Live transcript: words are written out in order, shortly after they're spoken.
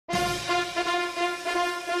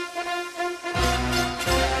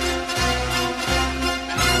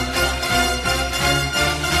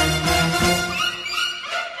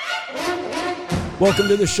Welcome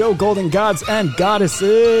to the show, Golden Gods and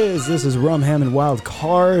Goddesses. This is Rum, Ham, and Wild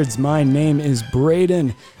Cards. My name is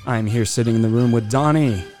Braden. I'm here sitting in the room with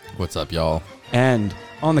Donnie. What's up, y'all? And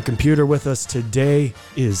on the computer with us today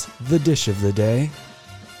is the dish of the day.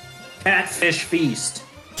 Catfish feast.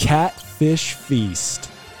 Catfish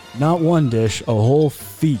feast. Not one dish, a whole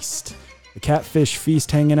feast. The catfish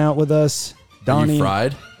feast hanging out with us. Donnie. Are you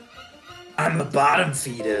fried? I'm a bottom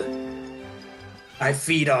feeder. I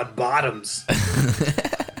feed on bottoms.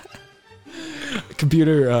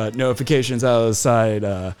 Computer notifications out of the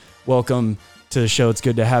side. Welcome to the show. It's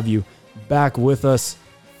good to have you back with us.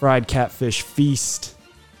 Fried catfish feast.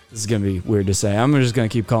 This is going to be weird to say. I'm just going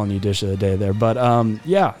to keep calling you dish of the day there. But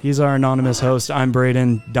yeah, he's our anonymous host. I'm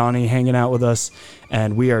Braden. Donnie hanging out with us.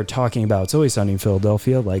 And we are talking about It's Always Sunny in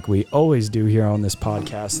Philadelphia like we always do here on this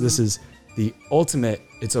podcast. This is the ultimate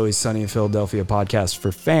It's Always Sunny in Philadelphia podcast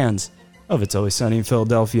for fans of It's Always Sunny in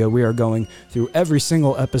Philadelphia. We are going through every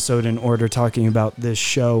single episode in order, talking about this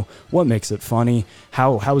show, what makes it funny,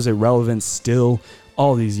 how is it relevant still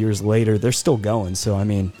all these years later. They're still going, so I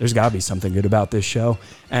mean, there's got to be something good about this show.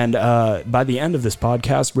 And by the end of this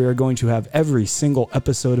podcast, we are going to have every single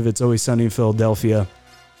episode of It's Always Sunny in Philadelphia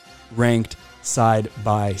ranked side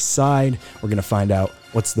by side. We're going to find out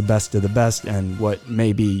what's the best of the best and what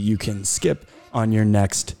maybe you can skip on your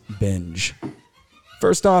next binge.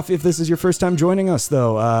 First off, if this is your first time joining us,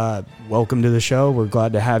 though, welcome to the show. We're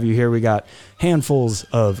glad to have you here. We got handfuls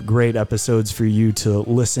of great episodes for you to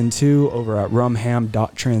listen to over at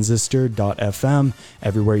rumham.transistor.fm,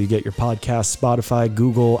 everywhere you get your podcasts, Spotify,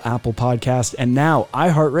 Google, Apple Podcasts, and now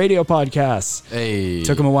iHeartRadio podcasts. Hey.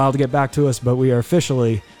 Took them a while to get back to us, but we are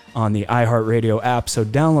officially on the iHeartRadio app. So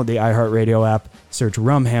download the iHeartRadio app, search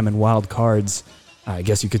Rum, Ham, and Wild Cards. I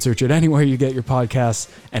guess you could search it anywhere you get your podcasts,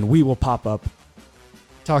 and we will pop up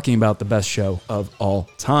talking about the best show of all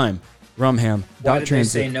time. Rumham. Why did they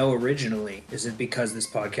say no originally? Is it because this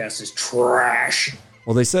podcast is trash?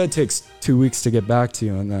 Well, they said it takes 2 weeks to get back to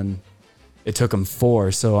you, and then it took them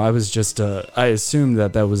 4. So I was just, I assumed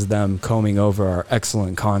that was them combing over our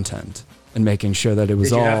excellent content and making sure that it was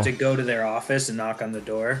Did you all. have to go to their office and knock on the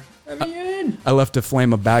door? Let me in. I left a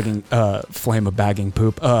flaming bag of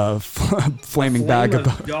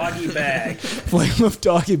doggy bag.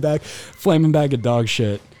 Flaming bag of dog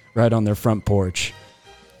shit right on their front porch.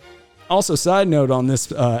 Also, side note on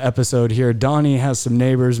this episode here, Donnie has some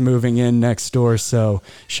neighbors moving in next door, so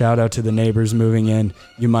shout out to the neighbors moving in.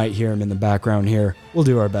 You might hear them in the background here. We'll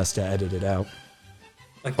do our best to edit it out.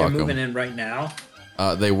 Like they're moving in right now?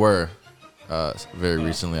 They were very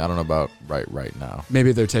recently. I don't know about right now.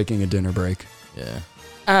 Maybe they're taking a dinner break. Yeah.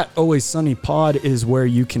 At Always Sunny Pod is where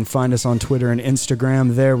you can find us on Twitter and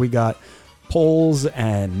Instagram. There we got polls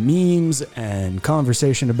and memes and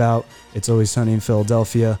conversation about It's Always Sunny in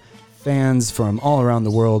Philadelphia. Fans from all around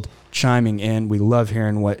the world chiming in. We love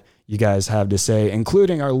hearing what you guys have to say,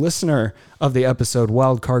 including our listener of the episode,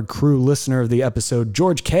 Wildcard Crew listener of the episode,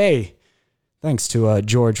 George K. Thanks to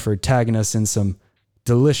George for tagging us in some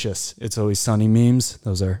delicious It's Always Sunny memes.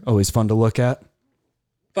 Those are always fun to look at.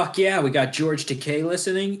 Fuck yeah, we got George Takei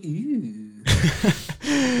listening. Ooh.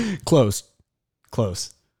 Close.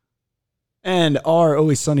 And our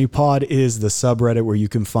Always Sunny Pod is the subreddit where you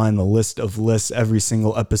can find the list of lists, every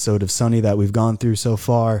single episode of Sunny that we've gone through so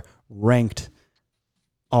far, ranked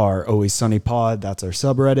our Always Sunny Pod. That's our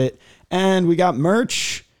subreddit. And we got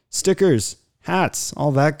merch, stickers, hats,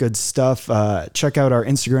 all that good stuff. Check out our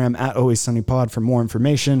Instagram at Always Sunny Pod for more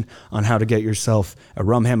information on how to get yourself a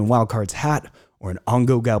Rum, Ham, and Wild Cards hat or an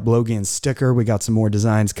Ongo Galblogian sticker. We got some more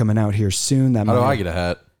designs coming out here soon. How do I get a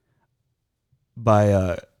hat?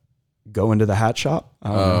 By going to the hat shop.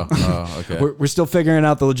 Okay. We're still figuring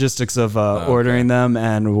out the logistics of ordering them,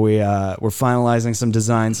 and we're finalizing some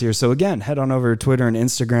designs here. So again, head on over to Twitter and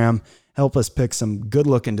Instagram. Help us pick some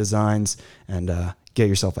good-looking designs and get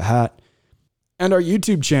yourself a hat. And our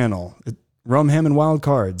YouTube channel, Rum, Ham, and Wild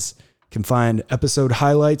Cards. Can find episode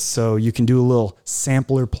highlights, so you can do a little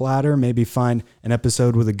sampler platter, maybe find an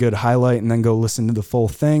episode with a good highlight and then go listen to the full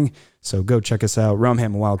thing. So go check us out, Rum,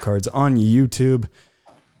 Ham, and Wild Cards on YouTube.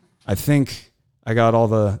 I think I got all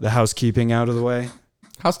the housekeeping out of the way.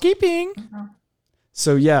 Housekeeping.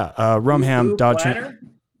 So yeah, rumham.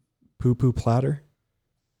 Poo-poo platter.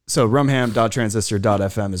 So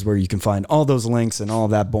rumham.transistor.fm is where you can find all those links and all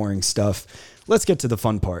that boring stuff. Let's get to the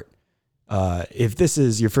fun part. If this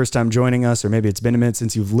is your first time joining us, or maybe it's been a minute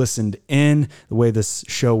since you've listened in, the way this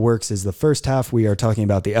show works is the first half, we are talking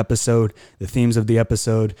about the episode, the themes of the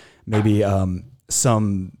episode, maybe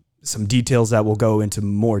some details that we'll go into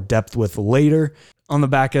more depth with later. On the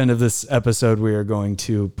back end of this episode, we are going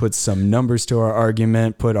to put some numbers to our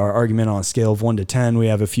argument, put our argument on a scale of 1 to 10. We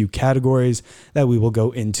have a few categories that we will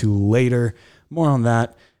go into later. More on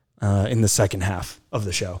that in the second half of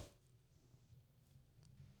the show.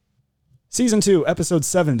 Season 2, Episode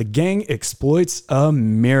 7, The Gang Exploits a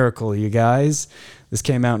Miracle, you guys. This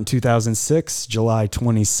came out in 2006, July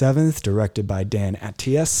 27th, directed by Dan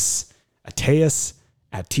Attias.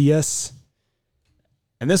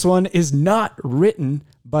 And this one is not written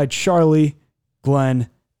by Charlie, Glenn,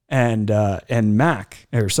 and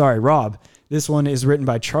Rob. This one is written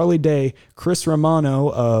by Charlie Day, Chris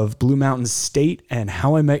Romano of Blue Mountain State and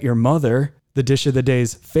How I Met Your Mother, the Dish of the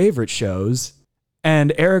Day's favorite shows,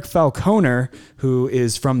 and Eric Falconer, who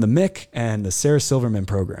is from The Mick and the Sarah Silverman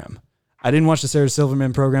program. I didn't watch the Sarah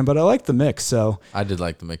Silverman program, but I like The Mick, so. I did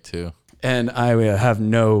like The Mick too. And I have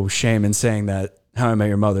no shame in saying that How I Met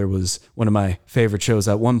Your Mother was one of my favorite shows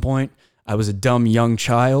at one point. I was a dumb young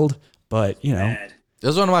child, but, you know. It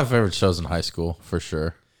was one of my favorite shows in high school, for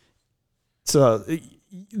sure. So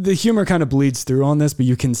the humor kind of bleeds through on this, but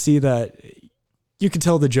you can see that you can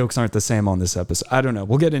tell the jokes aren't the same on this episode. I don't know.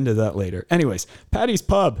 We'll get into that later. Anyways, Patty's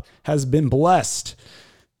Pub has been blessed.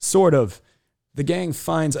 Sort of. The gang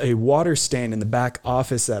finds a water stain in the back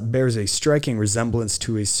office that bears a striking resemblance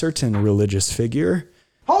to a certain religious figure.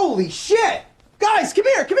 Holy shit! Guys, come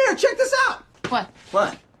here, check this out!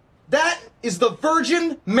 What? That is the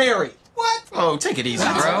Virgin Mary. What? Oh, take it easy,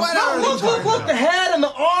 bro. No, look, the head and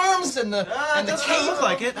the arms and the cape. Look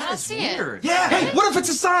like it. I don't see it. Yeah, hey, what if it's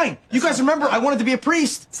a sign? You guys remember I wanted to be a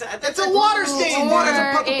priest. It's a water stain. Or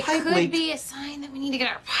It's it could be a sign that we need to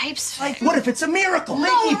get our pipes fixed. What if it's a miracle? No,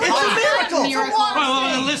 it's a miracle. It's a It's a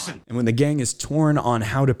water stain. Listen. And when the gang is torn on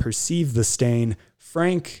how to perceive the stain,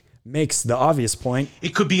 Frank makes the obvious point.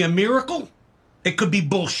 It could be a miracle. It could be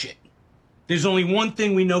bullshit. There's only one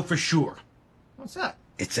thing we know for sure. What's that?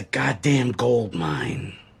 It's a goddamn gold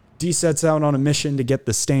mine. D sets out on a mission to get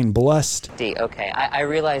the stain blessed. D, okay, I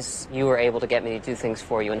realize you were able to get me to do things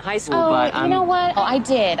for you in high school, Oh, but you know what? Oh, I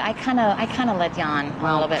did. I kind of let you on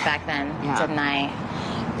a little bit back then, didn't I?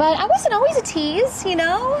 But I wasn't always a tease, you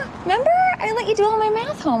know? Remember? I let you do all my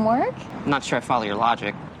math homework. I'm not sure I follow your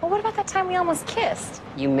logic. Well, what about that time we almost kissed?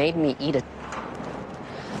 You made me eat a...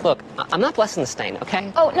 Look, I'm not blessing the stain,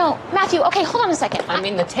 okay? Oh, no, Matthew, okay, hold on a second. I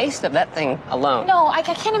mean, the taste of that thing alone. No, I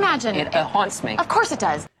can't imagine. It haunts me. Of course it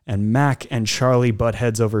does. And Mac and Charlie butt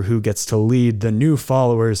heads over who gets to lead the new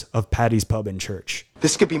followers of Patty's Pub and Church.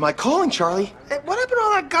 This could be my calling, Charlie. Hey, what happened to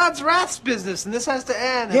all that God's wraths business and this has to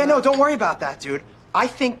end? Yeah, no, don't worry about that, dude. I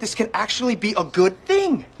think this can actually be a good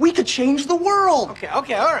thing. We could change the world. Okay, all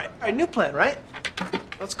right. All right, new plan, right?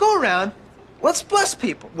 Let's go around. Let's bless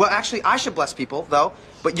people. Well, actually, I should bless people, though.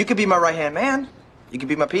 But you could be my right-hand man. You could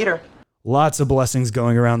be my Peter. Lots of blessings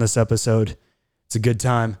going around this episode. It's a good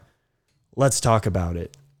time. Let's talk about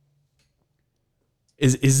it.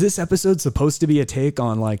 Is this episode supposed to be a take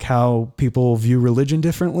on like how people view religion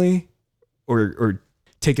differently? Or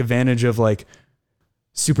take advantage of like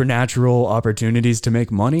supernatural opportunities to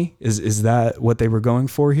make money? Is that what they were going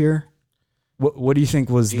for here? What do you think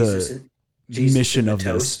was the mission of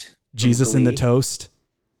this? Jesus in the toast?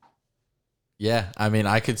 Yeah, I mean,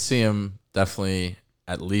 I could see him definitely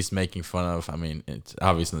at least making fun of, I mean, it's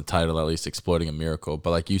obvious in the title, at least exploiting a miracle.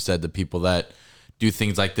 But like you said, the people that do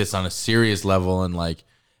things like this on a serious level and like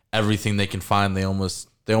everything they can find, they almost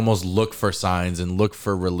look for signs and look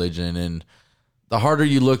for religion. And the harder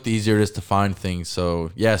you look, the easier it is to find things.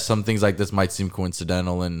 So yeah, some things like this might seem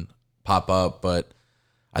coincidental and pop up, but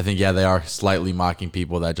I think, yeah, they are slightly mocking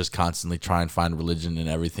people that just constantly try and find religion in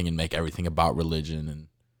everything and make everything about religion. And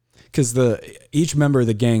because each member of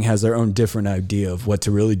the gang has their own different idea of what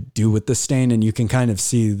to really do with the stain, and you can kind of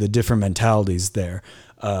see the different mentalities there.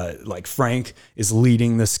 Like Frank is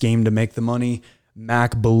leading the scheme to make the money.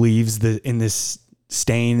 Mac believes that in this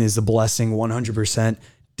stain is a blessing 100%.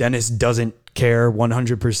 Dennis doesn't care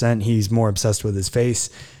 100%. He's more obsessed with his face.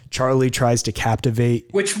 Charlie tries to captivate.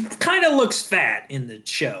 Which kind of looks fat in the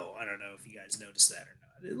show. I don't know if you guys noticed that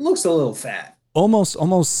or not. It looks a little fat.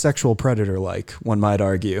 Almost sexual predator-like, one might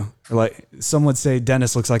argue. Or like some would say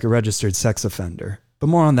Dennis looks like a registered sex offender. But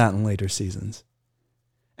more on that in later seasons.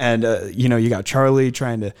 And, you got Charlie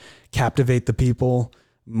trying to captivate the people.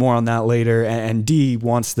 More on that later. And Dee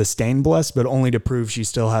wants the stain blessed, but only to prove she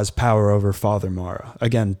still has power over Father Mara.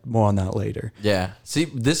 Again, more on that later. yeah, see,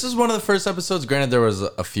 this is one of the first episodes. Granted, there was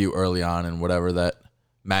a few early on and whatever that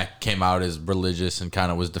Mac came out as religious and kind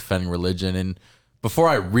of was defending religion. And before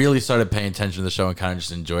I really started paying attention to the show and kind of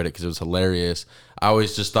just enjoyed it because it was hilarious, I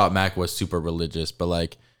always just thought Mac was super religious. But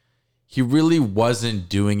like, he really wasn't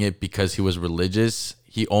doing it because he was religious.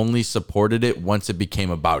 he only supported it once it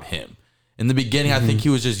became about him. In the beginning, I think he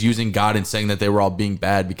was just using God and saying that they were all being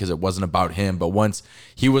bad because it wasn't about him. But once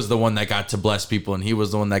he was the one that got to bless people and he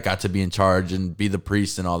was the one that got to be in charge and be the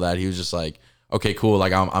priest and all that, he was just like, okay, cool.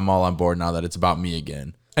 Like I'm all on board now that it's about me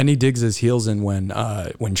again. And he digs his heels in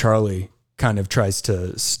when Charlie kind of tries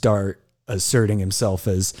to start asserting himself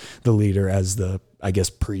as the leader, as the, I guess,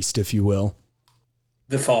 priest, if you will.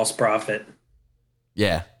 The false prophet.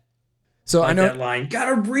 Yeah. So like I know that line,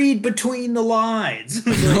 gotta read between the lines.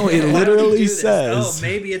 No, it literally says. Oh,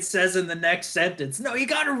 maybe it says in the next sentence. No, you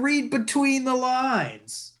gotta read between the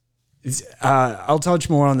lines. I'll touch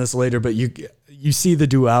more on this later, but you see the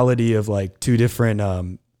duality of like two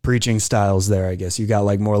different preaching styles there, I guess. You got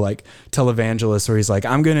like more like televangelist where he's like,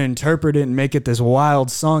 I'm going to interpret it and make it this wild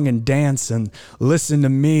song and dance and listen to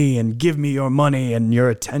me and give me your money and your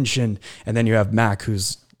attention. And then you have Mac,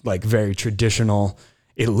 who's like very traditional.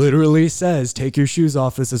 It literally says, take your shoes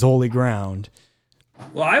off. This is holy ground.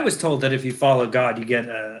 Well, I was told that if you follow God, you get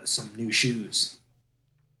some new shoes.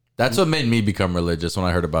 That's what made me become religious when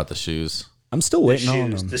I heard about the shoes. I'm still waiting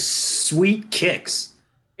on them. The sweet kicks.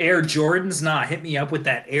 Air Jordans, nah, hit me up with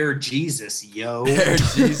that Air Jesus, yo. Air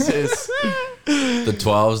Jesus. The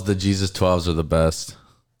 12s, the Jesus 12s are the best.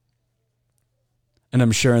 And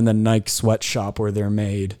I'm sure in the Nike sweatshop where they're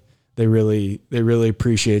made, they really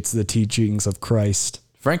appreciates the teachings of Christ.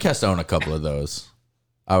 Frank has to own a couple of those,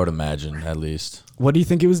 I would imagine, at least. What do you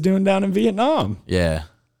think he was doing down in Vietnam? Yeah.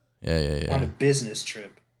 On a business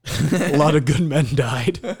trip. A lot of good men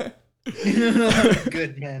died.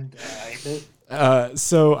 Good men died.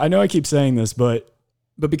 So I know I keep saying this, but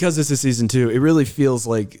because this is season 2, it really feels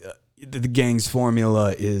like the gang's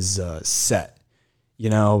formula is set.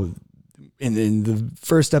 You know, in the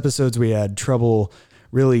first episodes, we had trouble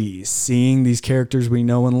really seeing these characters we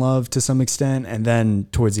know and love to some extent. And then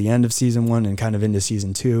towards the end of season 1 and kind of into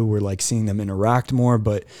season 2, we're like seeing them interact more.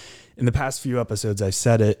 But in the past few episodes, I've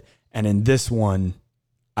said it. And in this one,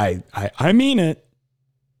 I mean it.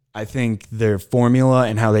 I think their formula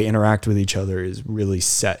and how they interact with each other is really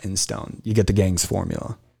set in stone. You get the gang's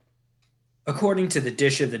formula. According to the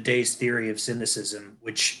Dish of the Day's theory of cynicism,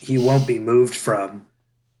 which he won't be moved from,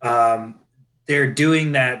 they're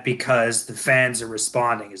doing that because the fans are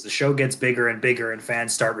responding. As the show gets bigger and bigger and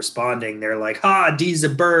fans start responding, they're like, ha, D's a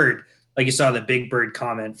bird. Like you saw the Big Bird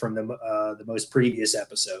comment from the most previous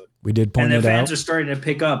episode. We did point it out. And the fans are starting to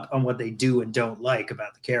pick up on what they do and don't like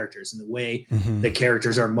about the characters and the way the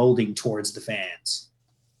characters are molding towards the fans.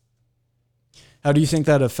 How do you think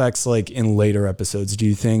that affects like in later episodes? Do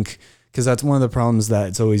you think, because that's one of the problems that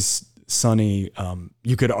It's Always Sunny,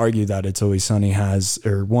 you could argue that It's Always Sunny has,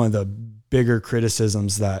 or one of the bigger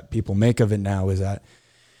criticisms that people make of it now is that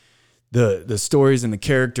the stories and the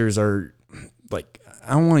characters are like,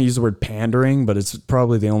 I don't want to use the word pandering, but it's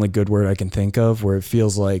probably the only good word I can think of, where it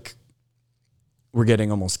feels like we're getting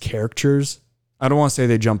almost caricatures. I don't want to say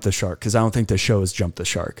they jumped the shark, because I don't think the show has jumped the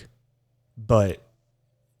shark. But,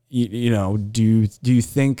 you know, do you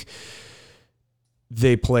think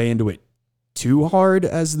they play into it too hard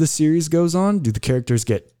as the series goes on? Do the characters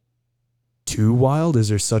get too wild? Is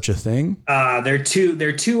there such a thing? They're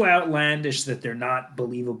too outlandish that they're not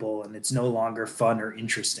believable, and it's no longer fun or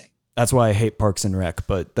interesting. That's why I hate Parks and Rec,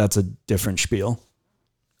 but that's a different spiel.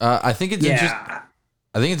 I think it's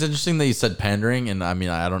interesting that you said pandering, and I mean,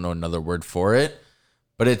 I don't know another word for it,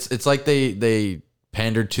 but it's like they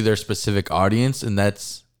pandered to their specific audience, and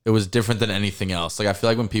it was different than anything else. Like I feel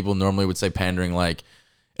like when people normally would say pandering, like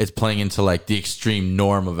it's playing into like the extreme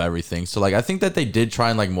norm of everything. So like I think that they did try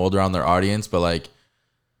and like mold around their audience, but like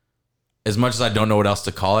as much as I don't know what else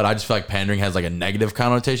to call it, I just feel like pandering has like a negative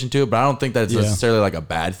connotation to it, but I don't think that it's necessarily like a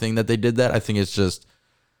bad thing that they did that. I think it's just,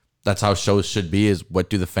 that's how shows should be, is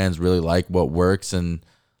what do the fans really like, what works, and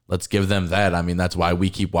let's give them that. I mean, that's why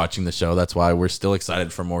we keep watching the show. That's why we're still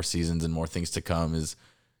excited for more seasons and more things to come, is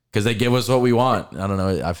because they give us what we want. I don't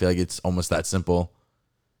know. I feel like it's almost that simple.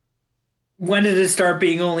 When did it start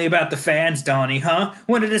being only about the fans, Donnie, huh?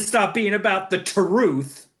 When did it stop being about the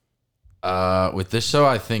truth? With this show,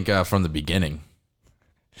 I think from the beginning.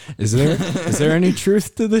 Is there any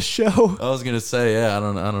truth to the show? I was gonna say, yeah, I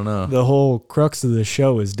don't know. The whole crux of the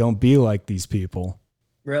show is don't be like these people.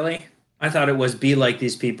 Really? I thought it was be like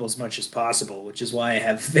these people as much as possible, which is why I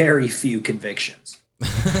have very few convictions.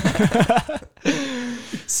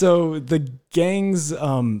 So the gang's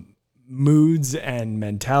moods and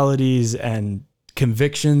mentalities and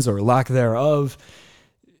convictions or lack thereof,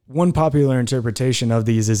 one popular interpretation of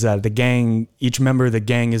these is that the gang, each member of the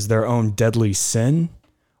gang is their own deadly sin,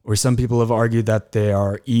 or some people have argued that they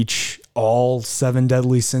are all 7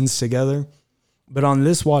 deadly sins together. But on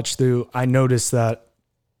this watch through, I noticed that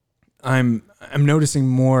I'm noticing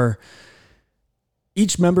more.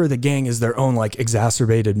 Each member of the gang is their own like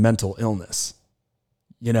exacerbated mental illness.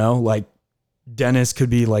 You know, like Dennis could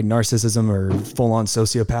be like narcissism or full on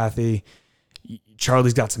sociopathy.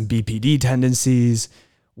 Charlie's got some BPD tendencies,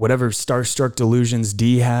 whatever starstruck delusions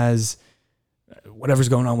D has, whatever's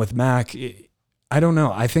going on with Mac. I don't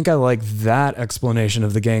know. I think I like that explanation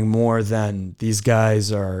of the gang more than these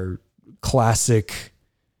guys are classic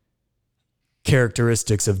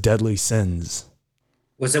characteristics of deadly sins.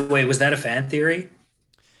 Was that a fan theory?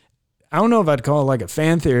 I don't know if I'd call it like a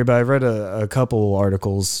fan theory, but I read a couple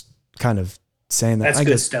articles kind of saying that. That's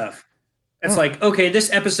good stuff. It's like, okay,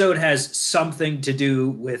 this episode has something to do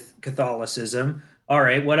with Catholicism. All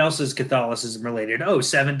right, what else is Catholicism related? Oh,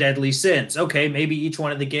 7 deadly sins. Okay, maybe each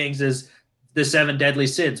one of the gangs is the 7 deadly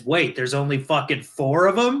sins. Wait, there's only fucking 4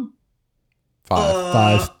 of them?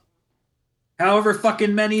 5. However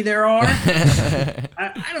fucking many there are.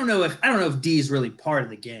 I don't know if D is really part of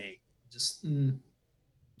the gang. Just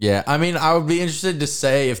Yeah, I mean, I would be interested to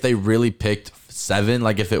say if they really picked 7,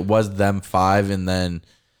 like if it was them 5 and then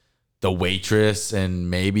the waitress and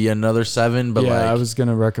maybe another 7. But yeah, I was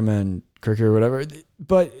gonna recommend Cricket or whatever,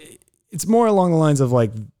 but it's more along the lines of like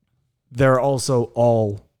they're also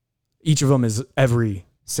all, each of them is every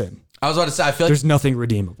sin. I was about to say, I feel like there's nothing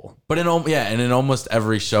redeemable. But in almost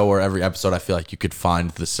every show or every episode, I feel like you could find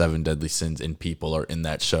the 7 deadly sins in people or in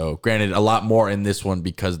that show. Granted, a lot more in this one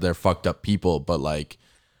because they're fucked up people, but like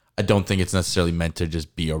I don't think it's necessarily meant to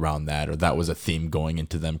just be around that, or that was a theme going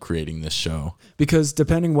into them creating this show. Because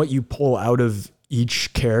depending what you pull out of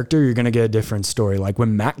each character, you're gonna get a different story. Like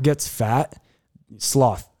when Mac gets fat,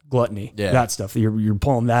 sloth, gluttony, that stuff. You're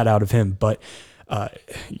pulling that out of him. But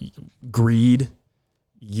greed,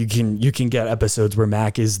 you can get episodes where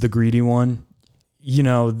Mac is the greedy one. You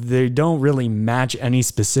know, they don't really match any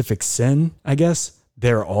specific sin, I guess.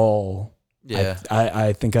 They're all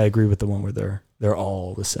I think I agree with the one where they're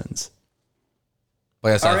all the sins.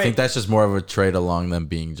 Like I said, I think that's just more of a trait along them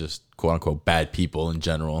being just quote unquote bad people in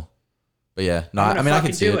general. But yeah, no, I mean I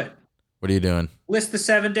can see it. What are you doing? List the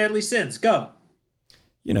 7 deadly sins. Go.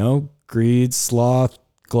 You know, greed, sloth,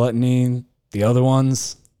 gluttony, the other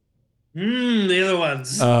ones. The other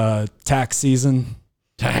ones. Tax season.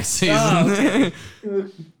 Okay.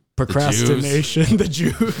 Procrastination. The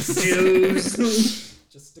Jews.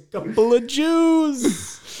 Just a couple of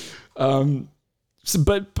Jews.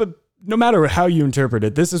 But no matter how you interpret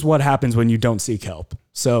it, this is what happens when you don't seek help.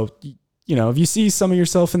 So, you know, if you see some of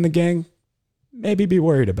yourself in the gang, maybe be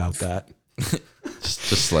worried about that.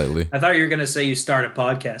 just slightly. I thought you were going to say you start a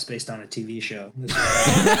podcast based on a TV show.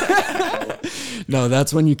 No,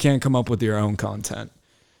 that's when you can't come up with your own content.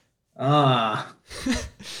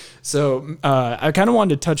 So I kind of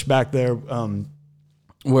wanted to touch back there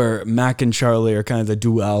where Mac and Charlie are kind of the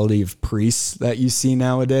duality of priests that you see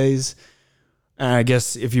nowadays. And I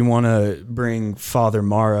guess if you want to bring Father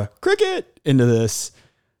Mara Cricket into this,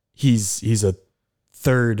 he's a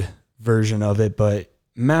third version of it, but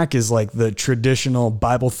Mac is like the traditional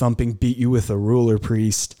Bible thumping, beat you with a ruler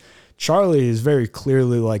priest. Charlie is very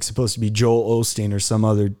clearly like supposed to be Joel Osteen or some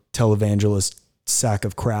other televangelist sack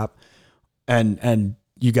of crap. And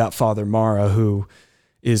you got Father Mara, who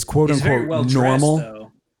is quote unquote normal.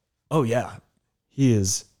 Though. Oh yeah. He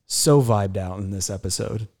is so vibed out in this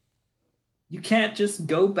episode. You can't just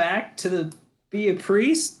go back to be a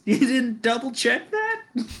priest? You didn't double check that?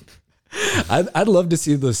 I'd love to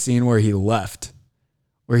see the scene where he left,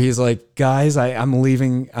 where he's like, guys, I'm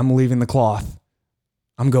leaving the cloth.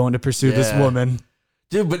 I'm going to pursue this woman.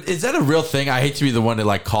 Dude, but is that a real thing? I hate to be the one to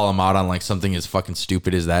like call him out on like something as fucking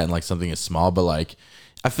stupid as that and like something as small, but like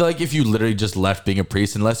I feel like if you literally just left being a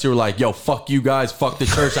priest, unless you were like, yo, fuck you guys, fuck the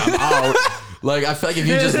church, I'm out. Like I feel like if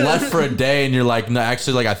you just left for a day and you're like, no,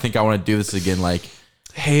 actually, like I think I want to do this again, like,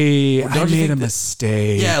 hey, I made a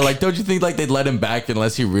mistake. Yeah, like don't you think like they'd let him back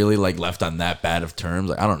unless he really like left on that bad of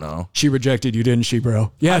terms? Like I don't know. She rejected you, didn't she,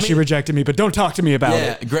 bro? Yeah, she rejected me, but don't talk to me about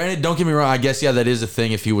it. Yeah, granted, don't get me wrong. I guess that is a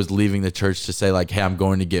thing if he was leaving the church to say like, hey, I'm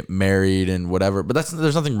going to get married and whatever. But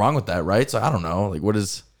there's nothing wrong with that, right? So I don't know. Like, what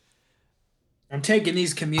is? I'm taking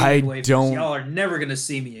these communion wafers. Y'all are never gonna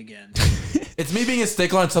see me again. It's me being a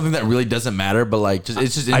stickler on something that really doesn't matter, but like, it's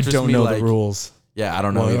just interesting. I don't know the rules. Yeah, I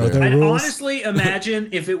don't know either. I'd honestly imagine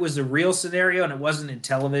if it was a real scenario and it wasn't in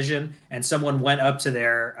television and someone went up to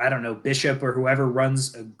their, I don't know, bishop or whoever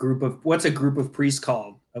runs a group of, what's a group of priests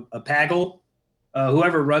called? A pagel?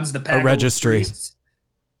 Whoever runs the pagel. A registry.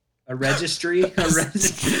 A registry?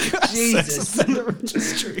 Jesus. A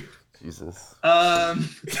registry. Jesus.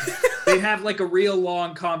 They'd have like a real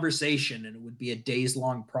long conversation, and it would be a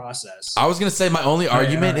days-long process. I was gonna say my only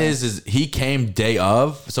argument is he came day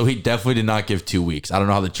of, so he definitely did not give 2 weeks. I don't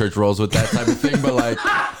know how the church rolls with that type of thing, but like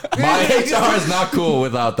my HR is not cool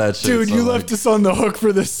without that shit. Dude, so, you like, left us on the hook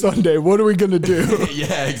for this Sunday. What are we gonna do?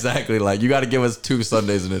 Yeah, exactly. Like you got to give us 2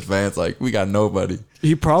 Sundays in advance. Like we got nobody.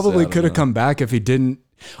 He probably So, I could have don't know. come back if he didn't.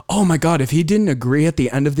 Oh my God, if he didn't agree at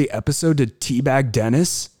the end of the episode to teabag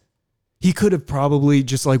Dennis, he could have probably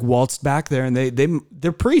just like waltzed back there, and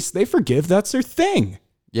they're priests. They forgive. That's their thing.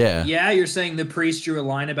 Yeah. Yeah, you're saying the priest drew a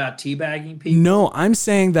line about teabagging people? No, I'm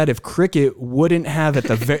saying that if Cricket wouldn't have at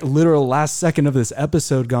the literal last second of this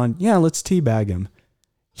episode gone, yeah, let's teabag him.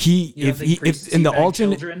 If in the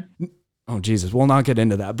alternate, children? oh Jesus, we'll not get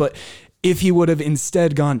into that. But if he would have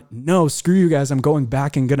instead gone, no, screw you guys, I'm going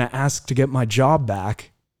back and gonna ask to get my job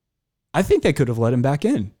back, I think they could have let him back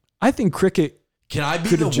in. I think Cricket. Can I be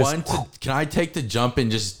could the have just- one to? Can I take the jump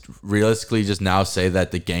and just realistically just now say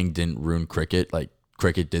that the gang didn't ruin Cricket? Like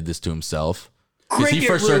Cricket did this to himself. Because he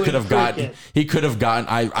for sure could have gotten. He could have gotten.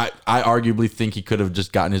 I arguably think he could have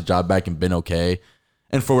just gotten his job back and been okay.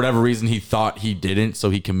 And for whatever reason, he thought he didn't, so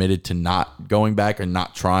he committed to not going back or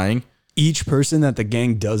not trying. Each person that the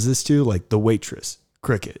gang does this to, like the waitress,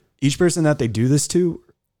 Cricket, each person that they do this to,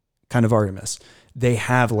 kind of Artemis, they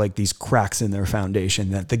have like these cracks in their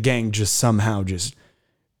foundation that the gang just somehow just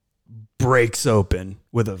breaks open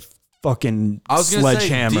with a fucking I was gonna say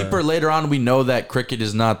sledgehammer. deeper later on, we know that Cricket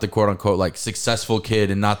is not the quote unquote like successful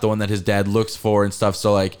kid and not the one that his dad looks for and stuff.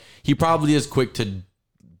 So like he probably is quick to get.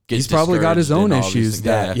 He's probably got his discouraged own and all these issues. things.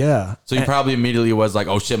 That yeah. So he probably immediately was like,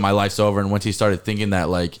 "Oh shit, my life's over." And once he started thinking that,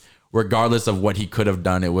 like, regardless of what he could have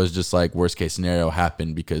done, it was just like worst case scenario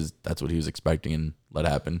happened because that's what he was expecting and let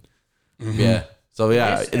happen. Yeah. So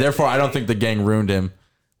yeah. Therefore, I don't think the gang ruined him.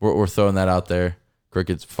 We're throwing that out there.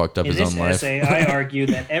 Cricket's fucked up In his this own life. essay, I argue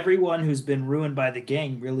that everyone who's been ruined by the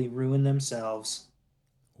gang really ruined themselves.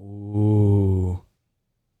 Ooh.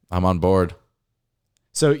 I'm on board.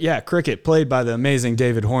 So yeah, Cricket, played by the amazing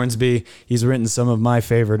David Hornsby. He's written some of my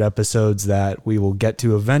favorite episodes that we will get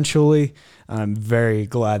to eventually. I'm very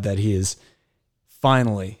glad that he is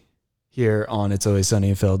finally here on It's Always Sunny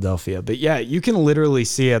in Philadelphia. But yeah, you can literally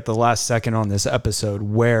see at the last second on this episode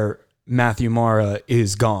where Matthew Mara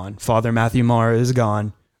is gone. Father Matthew Mara is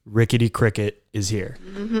gone. Rickety Cricket is here.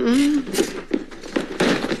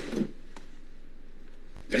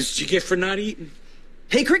 That's what you get for not eating.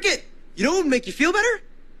 Hey, Cricket, you know what would make you feel better?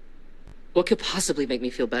 What could possibly make me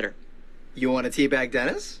feel better? You want to teabag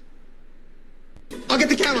Dennis? I'll get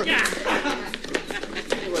the camera.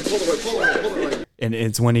 Polaroid. And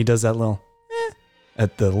it's when he does that little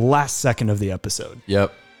at the last second of the episode.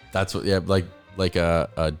 Yep. That's what. Yeah. Like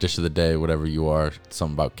a dish of the day, whatever you are.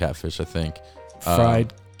 Something about catfish, I think.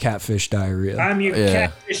 Fried catfish diarrhea. I'm your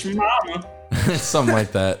catfish mama. Something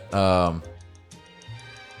like that.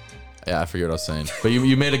 Yeah, I forget what I was saying. But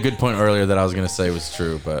you made a good point earlier that I was gonna say was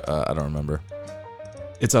true, but I don't remember.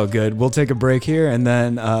 It's all good. We'll take a break here and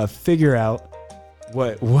then figure out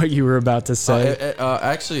what you were about to say.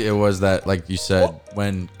 Actually, it was that, like you said,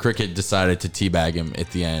 when Cricket decided to teabag him at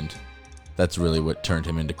the end, that's really what turned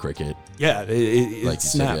him into Cricket. Yeah, it Like you said,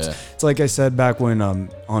 snaps. yeah. It's like I said back when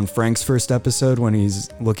on Frank's first episode when he's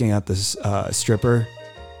looking at this stripper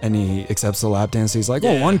and he accepts the lap dance. He's like,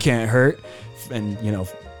 "Well, one can't hurt," and you know,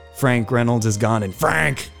 Frank Reynolds is gone, and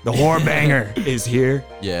Frank, the whore banger, is here.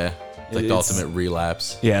 Yeah, it's like the ultimate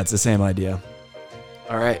relapse. Yeah, it's the same idea.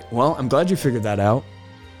 All right. Well, I'm glad you figured that out.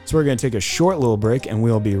 So we're going to take a short little break, and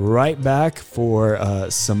we'll be right back for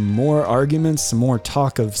some more arguments, some more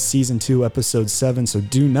talk of Season 2, Episode 7. So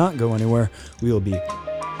do not go anywhere. We will be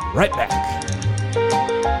right back.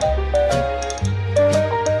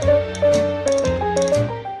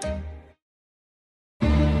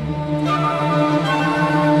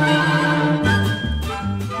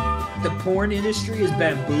 The porn industry is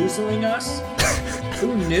bamboozling us?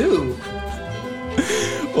 Who knew?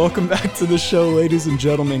 Welcome back to the show, ladies and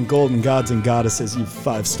gentlemen, golden gods and goddesses, you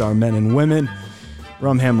 5-star men and women.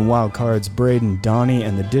 Rumham and Wild Cards, Braden, Donnie,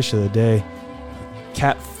 and the dish of the day,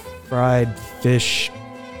 cat fried fish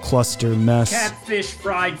cluster mess. Catfish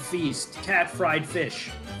fried feast. Cat fried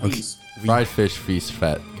fish. Feast. Fried fish feast,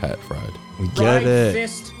 fat cat fried. We get Fried it.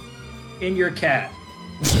 fist in your cat.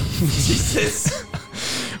 Jesus.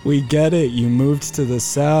 We get it. You moved to the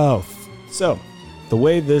south. So, the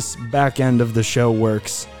way this back end of the show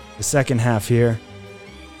works, the second half here,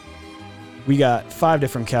 we got 5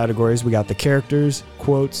 different categories. We got the characters,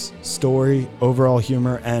 quotes, story, overall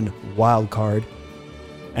humor, and wild card.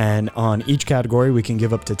 And on each category, we can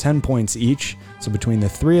give up to 10 points each. So between the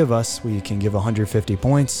three of us, we can give 150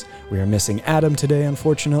 points. We are missing Adam today,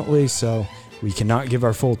 unfortunately, so we cannot give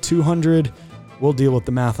our full 200. We'll deal with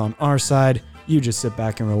the math on our side. You just sit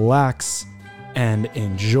back and relax and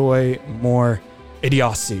enjoy more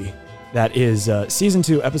Idiocy. That is Season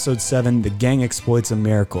 2, Episode 7, The Gang Exploits a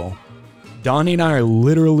Miracle. Donnie and I are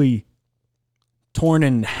literally torn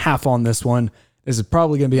in half on this one. This is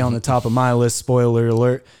probably going to be on the top of my list, spoiler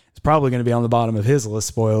alert. It's probably going to be on the bottom of his list,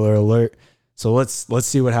 spoiler alert. So let's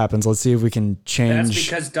see what happens. Let's see if we can change. That's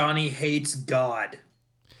because Donnie hates God.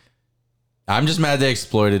 I'm just mad they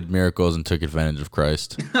exploited miracles and took advantage of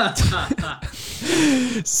Christ.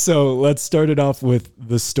 So let's start it off with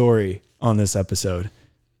the story on this episode.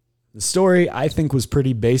 The story, I think, was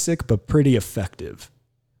pretty basic, but pretty effective.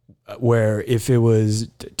 Where if it was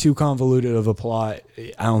too convoluted of a plot,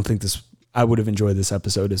 I would have enjoyed this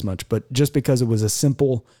episode as much. But just because it was a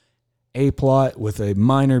simple A plot with a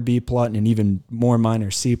minor B plot and an even more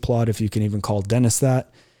minor C plot, if you can even call Dennis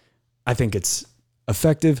that, I think it's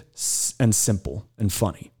effective and simple and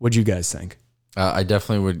funny. What do you guys think? I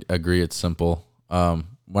definitely would agree. It's simple.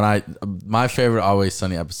 My favorite Always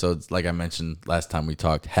Sunny episodes, like I mentioned last time we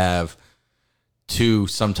talked, have 2,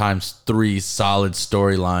 sometimes 3 solid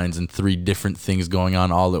storylines and 3 different things going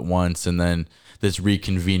on all at once, and then this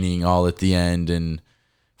reconvening all at the end. And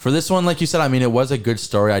for this one, like you said, I mean, it was a good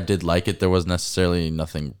story. I did like it. There was necessarily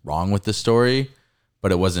nothing wrong with the story,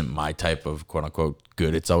 but it wasn't my type of quote unquote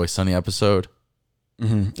good It's Always Sunny episode.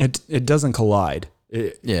 Mm-hmm. It doesn't collide.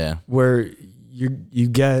 Yeah. Where you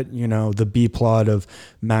get, the B plot of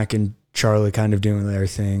Mac and Charlie kind of doing their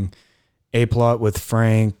thing, A plot with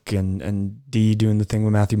Frank and D doing the thing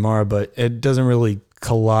with Matthew Mara, but it doesn't really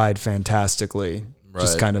collide fantastically. Right.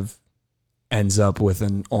 Just kind of ends up with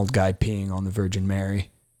an old guy peeing on the Virgin Mary.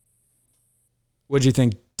 What'd you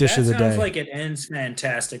think? Dish of the day. That sounds like it ends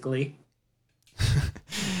fantastically.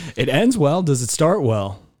 It ends well. Does it start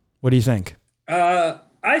well? What do you think?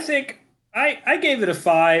 I think I gave it a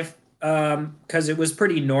 5 because it was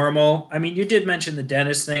pretty normal. I mean, you did mention the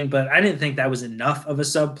Dennis thing, but I didn't think that was enough of a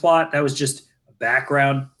subplot. That was just a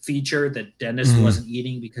background feature that Dennis wasn't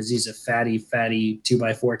eating because he's a fatty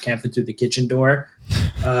 2x4 camping through the kitchen door.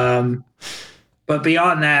 But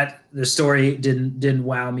beyond that, the story didn't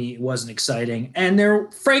wow me. It wasn't exciting, and there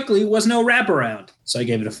frankly was no wraparound. So I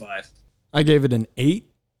gave it a 5. I gave it an 8.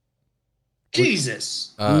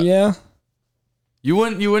 Jesus. Yeah. You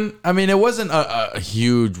wouldn't. I mean, it wasn't a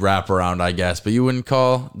huge wraparound, I guess, but you wouldn't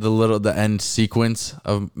call the end sequence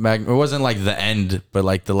of It wasn't like the end, but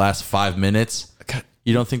like the last 5 minutes.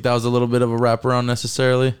 You don't think that was a little bit of a wraparound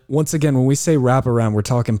necessarily? Once again, when we say wraparound, we're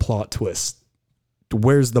talking plot twist.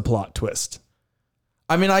 Where's the plot twist?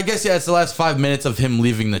 I mean, I guess, yeah, it's the last 5 minutes of him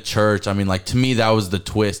leaving the church. I mean, like, to me, that was the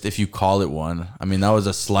twist, if you call it one. I mean, that was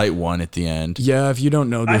a slight one at the end. Yeah, if you don't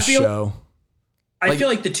know this show. I feel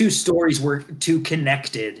like the two stories were too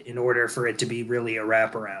connected in order for it to be really a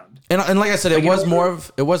wraparound. And like I said, it was more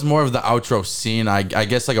of the outro scene. I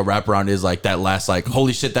guess like a wraparound is like that last, like,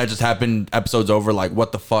 holy shit, that just happened, episode's over, like,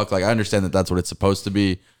 what the fuck? Like, I understand that that's what it's supposed to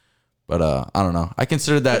be. But I don't know. I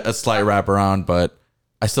considered that a slight wraparound, but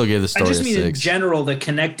I still gave the story a 6. I just mean in general, the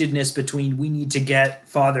connectedness between we need to get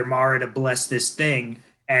Father Mara to bless this thing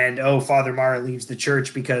and, Father Mara leaves the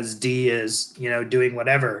church because D is, doing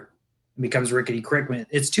whatever and becomes Rickety Crickman.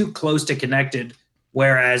 It's too close to connected.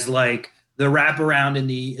 Whereas like the wraparound in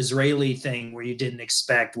the Israeli thing where you didn't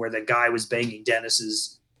expect where the guy was banging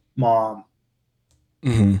Dennis's mom.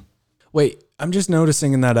 Mm-hmm. Wait, I'm just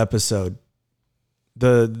noticing in that episode,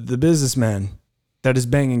 the businessman that is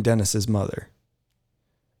banging Dennis's mother.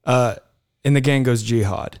 In The Gang Goes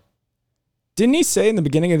Jihad. Didn't he say in the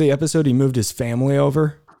beginning of the episode he moved his family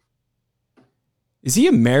over? Is he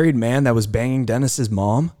a married man that was banging Dennis's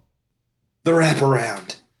mom? The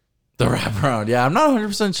wraparound. Yeah, I'm not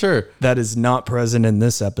 100% sure. That is not present in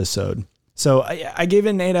this episode. So I gave it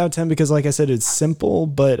an 8 out of 10 because, like I said, it's simple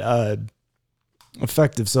but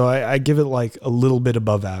effective. So I give it like a little bit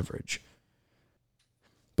above average.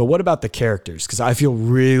 But what about the characters? Because I feel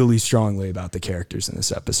really strongly about the characters in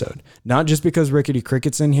this episode. Not just because Rickety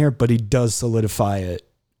Cricket's in here, but he does solidify it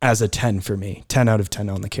as a 10 for me. 10 out of 10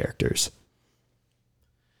 on the characters.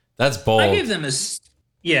 That's bold. I gave them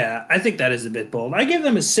I think that is a bit bold. I give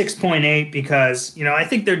them a 6.8 because, I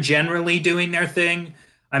think they're generally doing their thing.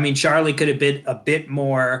 I mean, Charlie could have been a bit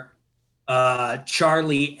more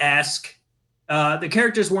Charlie-esque. The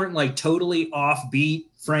characters weren't like totally offbeat.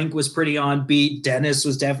 Frank was pretty on beat. Dennis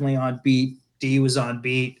was definitely on beat. D was on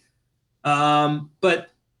beat.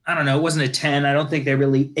 But I don't know. It wasn't a 10. I don't think they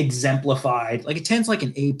really exemplified. Like a 10's like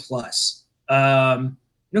an A+.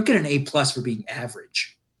 You don't get an A+ for being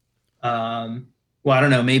average. Well, I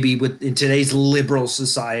don't know. Maybe in today's liberal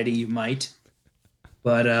society, you might.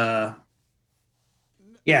 But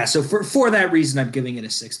yeah. So for that reason, I'm giving it a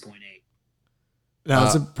 6.8.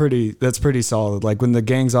 That's pretty solid. Like when the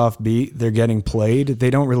gang's off beat, they're getting played. They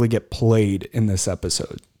don't really get played in this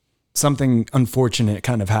episode. Something unfortunate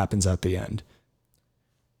kind of happens at the end.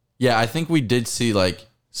 Yeah, I think we did see like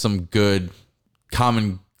some good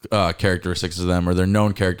common characteristics of them, or their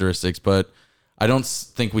known characteristics, but I don't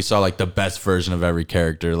think we saw like the best version of every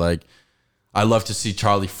character. Like I love to see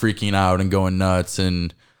Charlie freaking out and going nuts,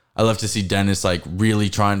 and I love to see Dennis like really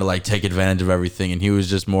trying to like take advantage of everything, and he was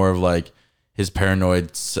just more of like his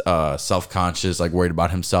paranoid, self-conscious, like worried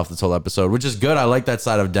about himself this whole episode, which is good. I like that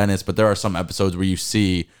side of Dennis, but there are some episodes where you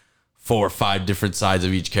see 4 or 5 different sides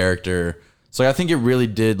of each character. So I think it really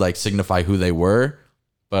did like signify who they were,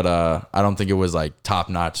 but I don't think it was like top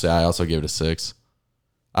notch. So I also gave it a 6.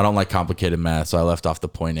 I don't like complicated math, so I left off the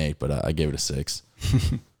 0.8, but I gave it a 6.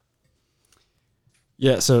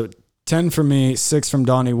 Yeah, so 10 for me, 6 from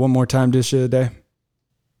Donnie. One more time, dish of the day.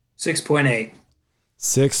 6.8.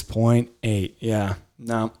 6.8. Yeah.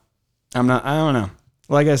 No, I'm not. I don't know.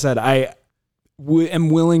 Like I said, I am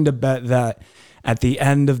willing to bet that at the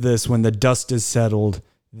end of this, when the dust is settled,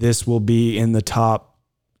 this will be in the top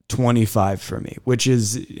 25 for me, which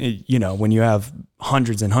is, you know, when you have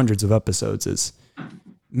hundreds and hundreds of episodes,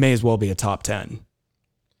 may as well be a top 10.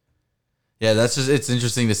 Yeah, it's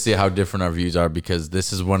interesting to see how different our views are, because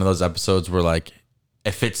this is one of those episodes where like,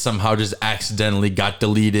 if it somehow just accidentally got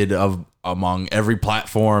deleted among every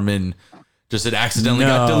platform and just it accidentally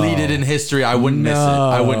got deleted in history, I wouldn't miss it.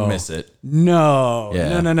 I wouldn't miss it. No,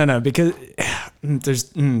 yeah. No, because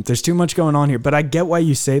there's too much going on here. But I get why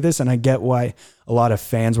you say this, and I get why a lot of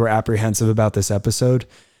fans were apprehensive about this episode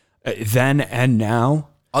then and now.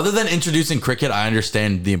 Other than introducing cricket, I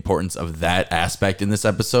understand the importance of that aspect in this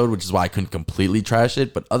episode, which is why I couldn't completely trash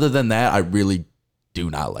it. But other than that, I really do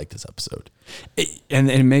not like this episode. And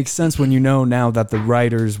it makes sense when you know now that the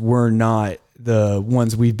writers were not the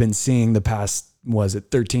ones we've been seeing the past,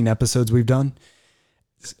 13 episodes we've done.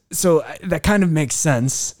 So that kind of makes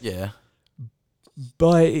sense. Yeah.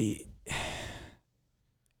 But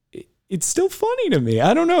it's still funny to me.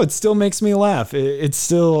 I don't know. It still makes me laugh. It's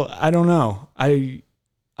still, I don't know. I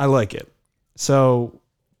like it. So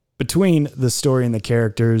between the story and the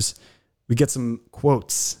characters, we get some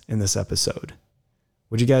quotes in this episode.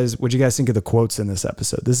 What'd you guys think of the quotes in this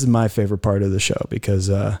episode? This is my favorite part of the show because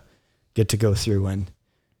get to go through and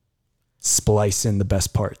splice in the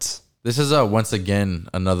best parts. This is once again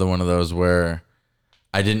another one of those where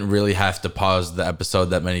I didn't really have to pause the episode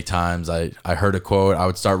that many times. I heard a quote, I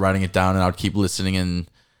would start writing it down, and I would keep listening, and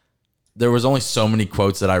there was only so many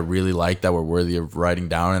quotes that I really liked that were worthy of writing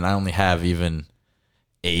down, and I only have even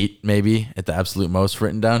 8 maybe at the absolute most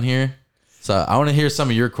written down here. So I want to hear some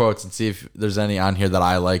of your quotes and see if there's any on here that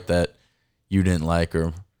I like that you didn't like,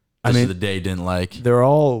 or Dish of the Day didn't like. They're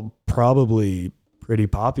all probably pretty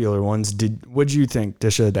popular ones. What'd you think,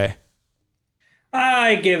 Dish of the Day?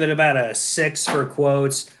 I give it about a 6 for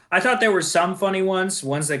quotes. I thought there were some funny ones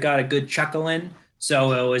that got a good chuckle in.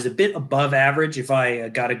 So it was a bit above average if I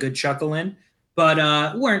got a good chuckle in, but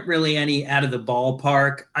weren't really any out of the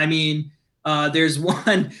ballpark. I mean, there's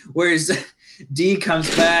one where D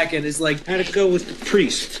comes back and is like, how'd it go with the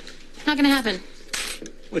priest? Not gonna happen.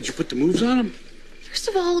 What'd you put the moves on him? First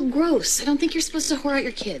of all, gross. I don't think you're supposed to whore out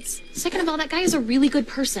your kids. Second of all, that guy is a really good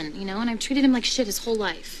person, you know, and I've treated him like shit his whole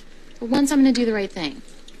life. But once I'm gonna do the right thing.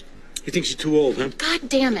 He thinks you're too old, huh? God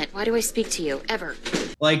damn it. Why do I speak to you? Ever.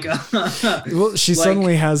 Like, well, she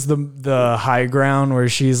suddenly has the high ground where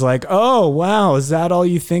she's like, oh, wow, is that all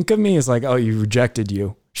you think of me? It's like, oh, you rejected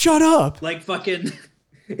you. Shut up. Like fucking,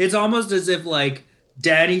 it's almost as if like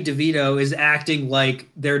Danny DeVito is acting like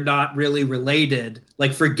they're not really related,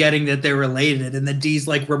 like forgetting that they're related. And then D's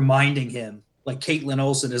like reminding him, like Caitlin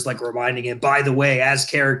Olsen is like reminding him, by the way, as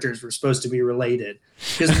characters, we're supposed to be related.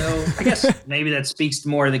 Because I guess maybe that speaks to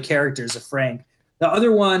more of the characters of Frank. The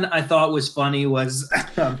other one I thought was funny was...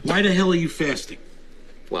 why the hell are you fasting?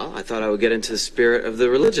 Well, I thought I would get into the spirit of the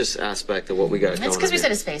religious aspect of what we got going on. It's because we said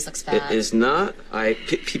his face looks fat. It is not.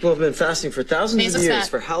 People have been fasting for thousands of years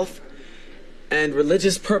for health and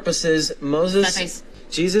religious purposes. Moses,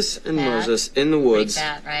 Jesus and Moses in the woods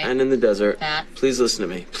and in the desert. Please listen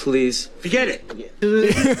to me. Please. Forget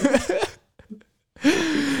it.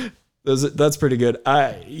 That's pretty good.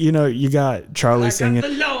 You got Charlie singing.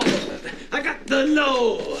 I got the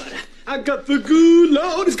Lord. I got the good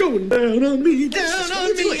Lord. It's going down on me. Down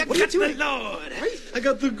on me. I got the Lord. I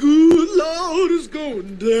got the good Lord is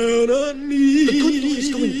going down on me. The good Lord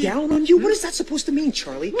is going down on you? What is that supposed to mean,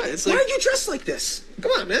 Charlie? What? Why are you dressed like this?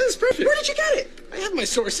 Come on, man, it's perfect. Where did you get it? I have my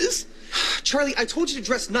sources. Charlie, I told you to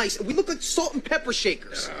dress nice, and we look like salt and pepper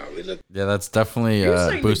shakers. Yeah, that's definitely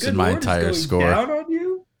boosted my entire score. Down on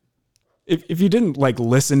you? If you didn't like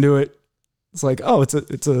listen to it, it's like, oh, it's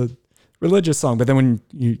a religious song. But then when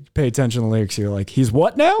you pay attention to the lyrics, you're like, he's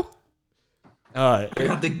what now? I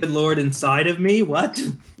got the good Lord inside of me. What?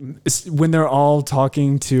 When they're all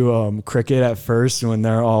talking to Cricket at first, when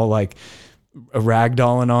they're all like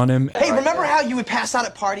ragdolling on him. Hey, remember how you would pass out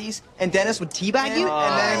at parties and Dennis would teabag you? Oh,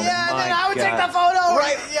 and then I would take the photo.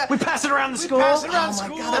 Right? Yeah. We pass it around the school. Pass it around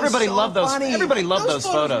school. God, everybody loved those. Everybody loved those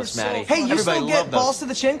photos, Maddie. Hey, you still get balls to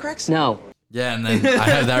the chin, Cricks? No. Yeah, and then I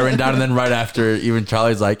have that written down, and then right after, even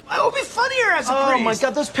Charlie's like, I would be funnier as a priest. Oh my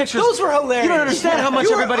God, those pictures. Those were hilarious. You don't understand how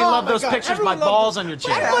much everybody loved those God, pictures of my everyone balls loved on your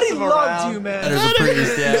chin. Everybody loved you, man. there's a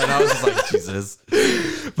priest, yeah, and I was just like,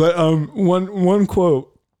 Jesus. But one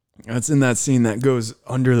quote that's in that scene that goes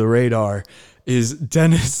under the radar is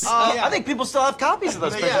Dennis. I think people still have copies of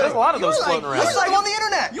those pictures. There's a lot of those floating around. You were like on the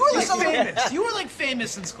internet. You were like famous. You were like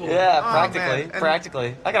famous in school. Yeah, Oh, practically. man. And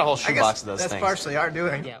Practically. I got a whole I shoebox guess of those that's things. partially our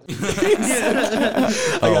doing. Yeah.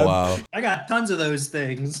 Oh, wow. I got tons of those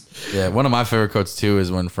things. Yeah, one of my favorite quotes, too,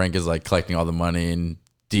 is when Frank is like collecting all the money and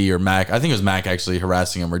D or Mac, I think it was Mac actually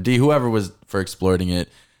harassing him, or D, whoever was for exploiting it.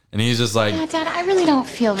 And he's just like, Yeah, Dad, I really don't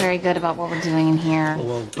feel very good about what we're doing in here.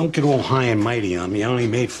 Well, don't get all high and mighty on me. I only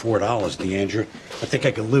made $4, DeAndre. I think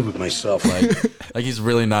I could live with myself. like he's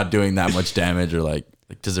really not doing that much damage, or like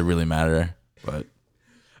does it really matter? But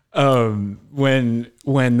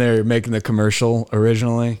when they're making the commercial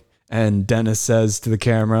originally, and Dennis says to the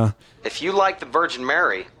camera, If you like the Virgin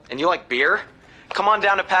Mary and you like beer, come on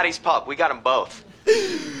down to Patty's Pub. We got them both.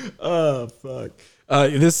 oh fuck,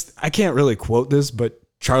 this I can't really quote this, but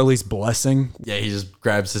Charlie's blessing. yeah, he just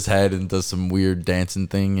grabs his head and does some weird dancing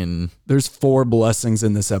thing, and There's 4 blessings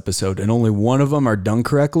in this episode, and only one of them are done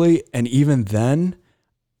correctly. And even then,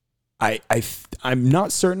 I'm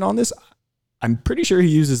not certain on this. I'm pretty sure he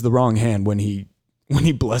uses the wrong hand when he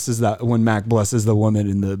blesses when Mac blesses the woman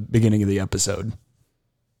in the beginning of the episode.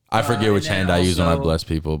 I forget which and hand I use when I also- bless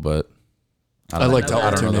people, but I like to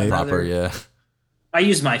I don't know the alternate. proper. Yeah, I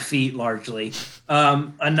use my feet largely.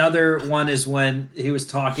 Another one is when he was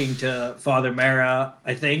talking to Father Mara,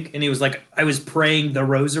 I think, and he was like, I was praying the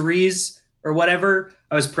rosaries or whatever.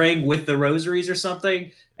 I was praying with the rosaries or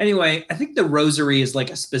something. Anyway, I think the rosary is like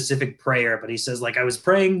a specific prayer, but he says like I was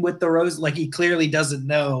praying with the rose. Like he clearly doesn't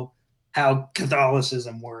know how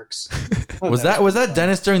Catholicism works. was that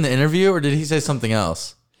Dennis during the interview, or did he say something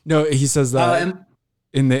else? No, he says that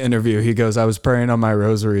in the interview. He goes, "I was praying on my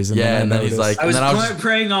rosaries." And Yeah, then and then he's noticed- like, I was and then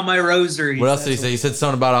praying on my rosaries. what else did he That's say? He said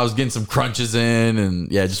something about I was getting some crunches in,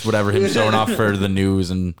 and yeah, just whatever, him showing off for the news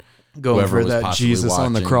and going whoever for was that possibly Jesus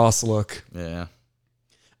on the watching. cross look. Yeah.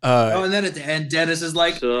 Oh, and then at the end, Dennis is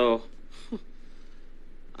like, So,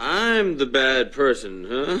 I'm the bad person,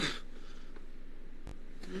 huh?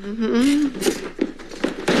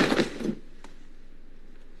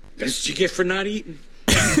 That's what you get for not eating.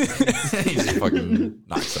 He just fucking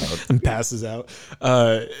knocks out. And passes out.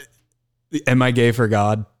 Am I gay for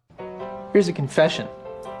God? Here's a confession.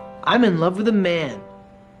 I'm in love with a man.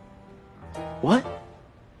 What?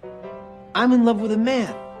 I'm in love with a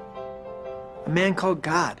man. A man called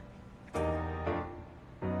God.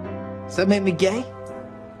 Does that make me gay?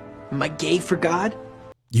 Am I gay for God?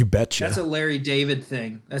 You betcha. that's a Larry David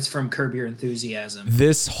thing. That's from Curb Your Enthusiasm.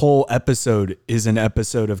 This whole episode is an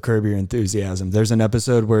episode of Curb Your Enthusiasm. There's an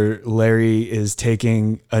episode where Larry is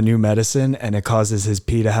taking a new medicine and it causes his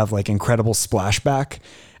pee to have like incredible splashback.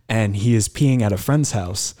 And he is peeing at a friend's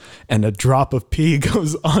house and a drop of pee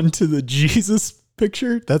goes onto the Jesus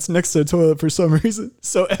picture that's next to the toilet for some reason.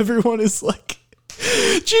 So everyone is like,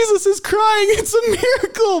 Jesus is crying. It's a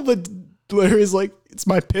miracle. But Larry's like, it's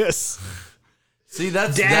my piss. See,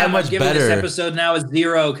 that's that Damn, much I'm giving better. this episode now a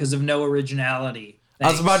 0 because of no originality.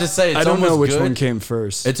 I was about to say, it's I don't know almost which good. one came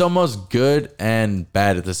first. It's almost good and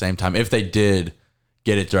bad at the same time if they did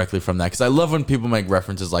get it directly from that. Because I love when people make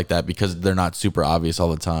references like that because they're not super obvious all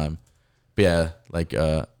the time. But yeah, like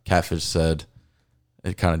Catfish said,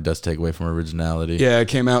 it kind of does take away from originality. Yeah, it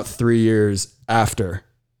came out 3 years after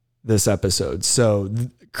this episode. So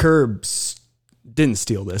Curb didn't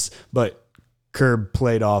steal this, but Curb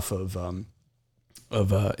played off of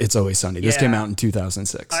It's Always Sunny. This Yeah. came out in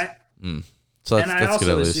 2006. So And I that's good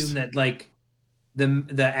also at least. assume that like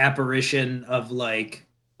the apparition of like,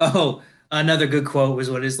 oh, another good quote was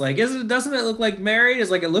what is like, doesn't it look like married? It's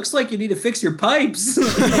like, it looks like you need to fix your pipes.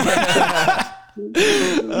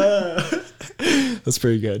 That's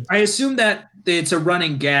pretty good. I assume that it's a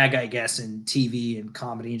running gag, I guess, in TV and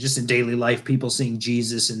comedy and just in daily life, people seeing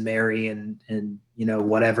Jesus and Mary and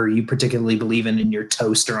whatever you particularly believe in your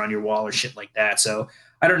toaster on your wall or shit like that. So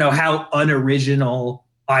I don't know how unoriginal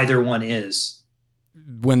either one is.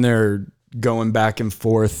 When they're going back and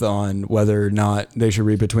forth on whether or not they should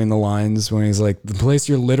read between the lines, when he's like, the place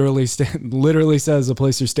you're literally says the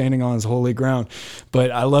place you're standing on is holy ground.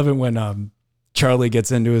 But I love it when Charlie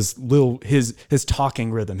gets into his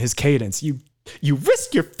talking rhythm, his cadence. You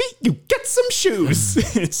risk your feet, you get some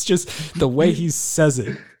shoes. It's just the way he says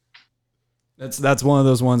it. That's one of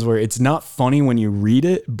those ones where it's not funny when you read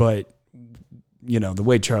it, but the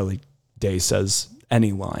way Charlie Day says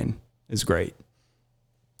any line is great.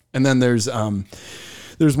 And then there's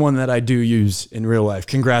one that I do use in real life.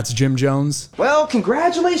 Congrats, Jim Jones. Well,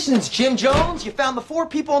 congratulations, Jim Jones. You found the 4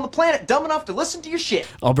 people on the planet dumb enough to listen to your shit.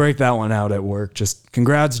 I'll break that one out at work. Just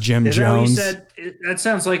congrats, Jim Jones. That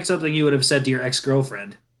sounds like something you would have said to your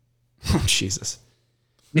ex-girlfriend. Oh, Jesus.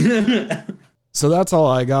 So that's all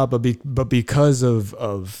I got. But because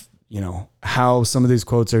of how some of these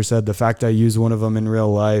quotes are said, the fact I use one of them in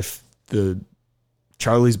real life, the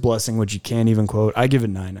Charlie's blessing, which you can't even quote, I give it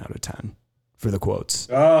 9 out of 10 for the quotes.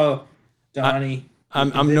 Oh, Donnie.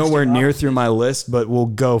 I'm nowhere near through my list, but we'll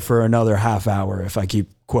go for another half hour if I keep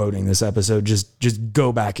quoting this episode. Just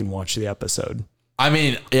go back and watch the episode. I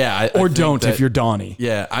mean, yeah. Or don't if you're Donnie.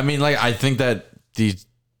 Yeah, I mean, I think that these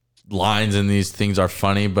lines and these things are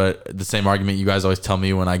funny, but the same argument you guys always tell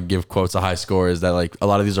me when I give quotes a high score is that a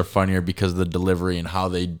lot of these are funnier because of the delivery and how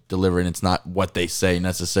they deliver it, and it's not what they say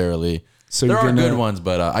necessarily. So there are good ones,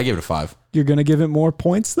 but I give it a 5. You're gonna give it more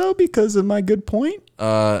points though because of my good point?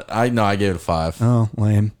 I gave it a 5. Oh,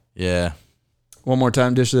 lame. Yeah. One more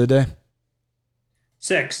time, dish of the day.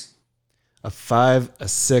 6. A 5, a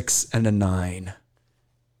 6, and a 9.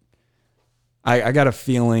 I got a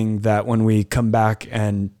feeling that when we come back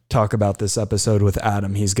and talk about this episode with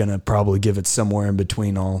Adam, he's gonna probably give it somewhere in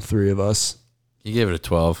between all 3 of us. He gave it a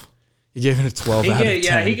 12. He gave it a 12 out of 10.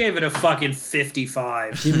 Yeah, he gave it a fucking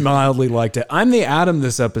 55. He mildly liked it. I'm the Adam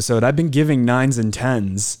this episode. I've been giving 9s and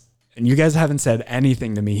 10s, and you guys haven't said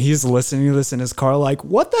anything to me. He's listening to this in his car like,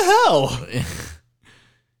 what the hell?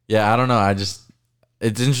 Yeah, I don't know. It's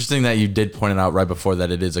interesting that you did point it out right before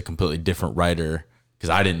that it is a completely different writer, because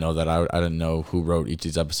I didn't know that. I didn't know who wrote each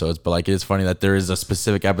of these episodes, but it is funny that there is a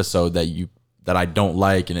specific episode that I don't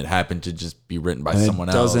like, and it happened to just be written by someone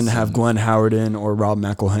else. It doesn't have Glenn Howard in or Rob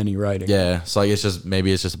McElhenney writing. Yeah, so it's just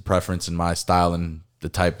a preference in my style and the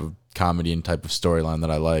type of comedy and type of storyline that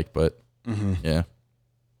I like. But yeah.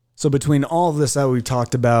 So between all of this that we've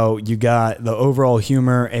talked about, you got the overall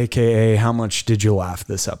humor, aka how much did you laugh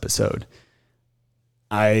this episode?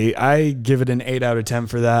 I give it an 8 out of 10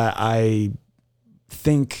 for that. I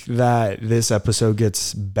think that this episode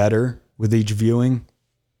gets better with each viewing.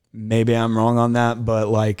 Maybe I'm wrong on that,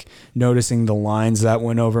 but noticing the lines that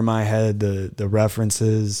went over my head, the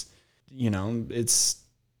references, it's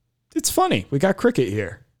funny. We got cricket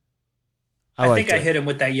here. I think I hit him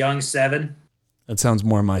with that young 7. That sounds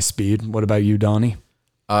more my speed. What about you, Donnie?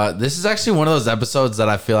 This is actually one of those episodes that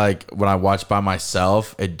I feel like when I watch by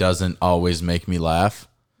myself, it doesn't always make me laugh.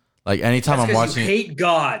 Anytime I'm watching, you hate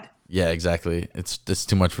God. Yeah, exactly. It's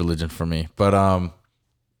too much religion for me. But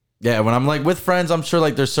yeah, when I'm with friends, I'm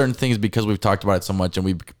sure there's certain things because we've talked about it so much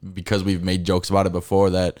and because we've made jokes about it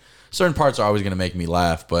before that certain parts are always going to make me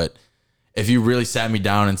laugh. But if you really sat me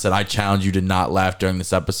down and said, I challenge you to not laugh during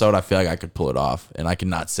this episode, I feel like I could pull it off. And I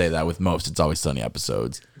cannot say that with most It's Always Sunny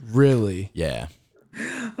episodes. Really? Yeah.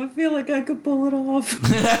 I feel like I could pull it off.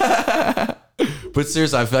 But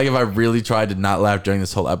seriously, I feel like if I really tried to not laugh during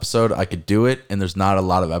this whole episode, I could do it. And there's not a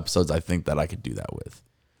lot of episodes I think that I could do that with.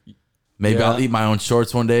 Maybe I'll eat my own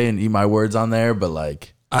shorts one day and eat my words on there, but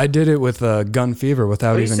I did it with Gun Fever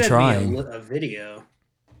without even trying. A video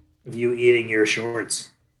of you eating your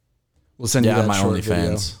shorts. We'll send you that my short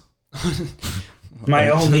OnlyFans. My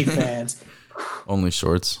OnlyFans. Only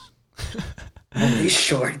shorts. Only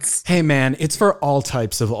shorts. Hey man, it's for all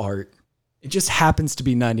types of art. It just happens to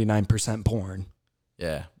be 99% porn.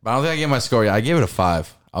 Yeah, but I don't think I gave my score yet. I gave it a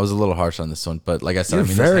 5. I was a little harsh on this one, but like I said, You're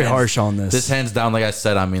very harsh on this. This hands down, like I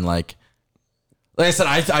said, I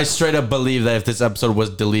straight up believe that if this episode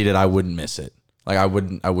was deleted, I wouldn't miss it. I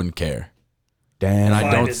wouldn't care. Damn. And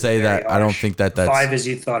I don't say that. Harsh. I don't think that's 5 is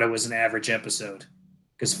you thought it was an average episode,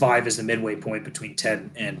 because 5 is the midway point between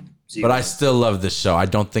 10 and 0. But I still love this show. I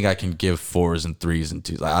don't think I can give 4s and 3s and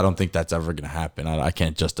 2s. I don't think that's ever gonna happen. I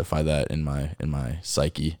can't justify that in my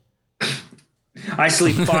psyche. I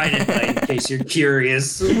sleep fine at night, in case you're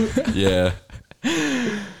curious. Yeah.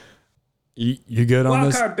 You good on Wild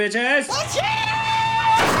this? card, bitches.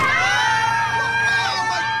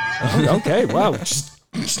 Okay, wow.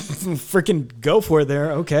 Just freaking go for it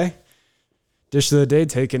there. Okay. Dish of the day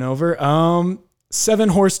taking over. 7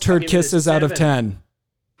 horse turd kisses out of 10.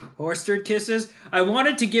 Horse turd kisses? I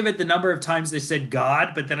wanted to give it the number of times they said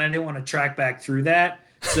God, but then I didn't want to track back through that.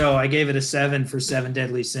 So I gave it a 7 for 7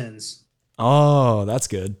 deadly sins. Oh, that's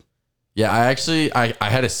good. Yeah, I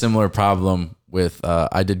had a similar problem with,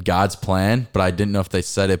 I did God's plan, but I didn't know if they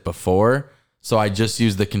said it before. So I just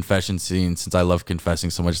used the confession scene since I love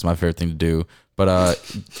confessing so much. It's my favorite thing to do. But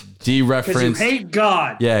D referenced... Because you hate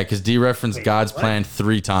God. Yeah, because D referenced God's plan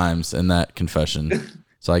 3 times in that confession.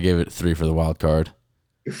 So I gave it 3 for the wild card.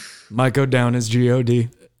 Might go down as G-O-D.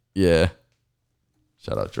 Yeah.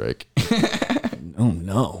 Shout out Drake. Oh,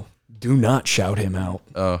 no. Do not shout him out.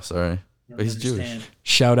 Oh, sorry. But he's Jewish.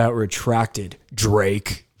 Shout out retracted,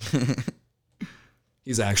 Drake.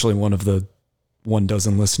 He's actually one of the 2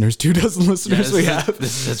 dozen listeners we have.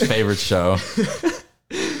 This is his favorite show.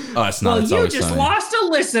 Oh, it's not. Well, it's you always just sunny. lost a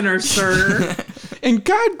listener, sir. And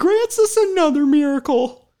God grants us another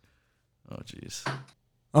miracle. Oh, jeez.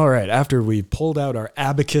 All right. After we pulled out our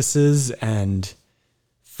abacuses and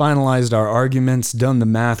finalized our arguments, done the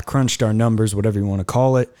math, crunched our numbers, whatever you want to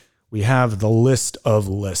call it, we have the list of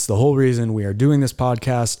lists. The whole reason we are doing this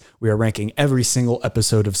podcast, we are ranking every single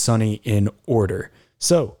episode of Sunny in order.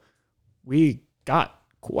 So we got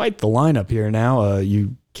quite the lineup here now.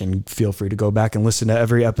 You can feel free to go back and listen to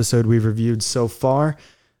every episode we've reviewed so far.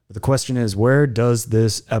 But the question is, where does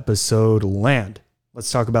this episode land? Let's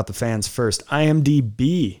talk about the fans first.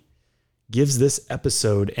 IMDb gives this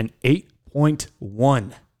episode an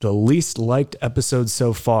 8.1. The least liked episode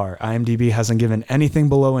so far. IMDb hasn't given anything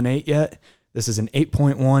below an 8 yet. This is an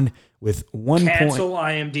 8.1 with Cancel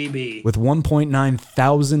IMDb. With 1.9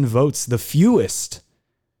 thousand votes, the fewest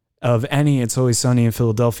of any It's Always Sunny in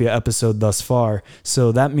Philadelphia episode thus far.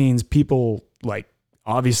 So that means people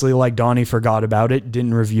obviously like Donnie forgot about it,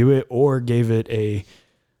 didn't review it, or gave it a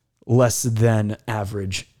less than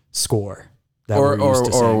average score.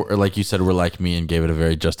 Or like you said, we're like me and gave it a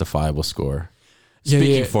very justifiable score.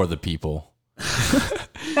 Speaking for the people.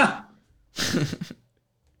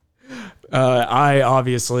 I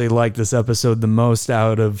obviously like this episode the most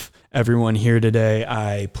out of everyone here today.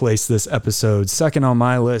 I placed this episode second on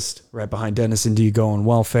my list, right behind Dennis and D Go on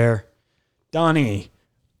Welfare. Donnie,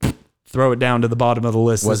 throw it down to the bottom of the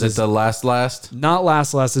list. Was it the last? Not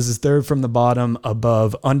last. This is third from the bottom,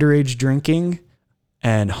 above Underage Drinking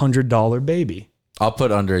and $100 Baby. I'll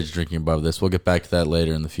put Underage Drinking above this. We'll get back to that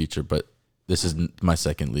later in the future, but this is my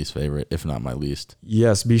second least favorite, if not my least.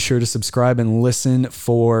 Yes, be sure to subscribe and listen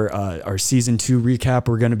for our season 2 recap.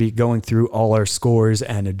 We're going to be going through all our scores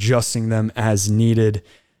and adjusting them as needed.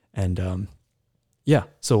 And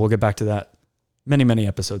so we'll get back to that many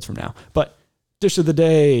episodes from now. But Dish of the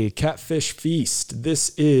Day, Catfish Feast. This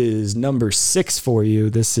is number 6 for you.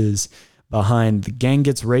 This is behind The Gang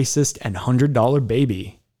Gets Racist and $100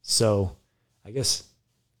 Baby. So I guess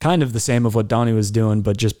kind of the same of what Donnie was doing,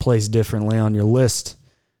 but just placed differently on your list.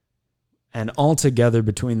 And altogether,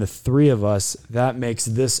 between the 3 of us, that makes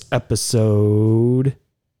this episode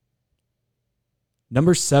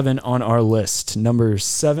number 7 on our list. Number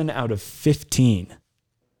 7 out of 15.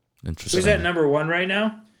 Interesting. Who's at number 1 right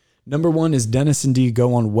now? Number 1 is Dennis and D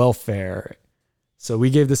Go on Welfare. So we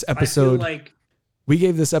gave this episode a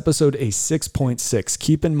 6.6.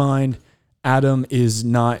 Keep in mind, Adam is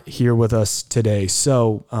not here with us today.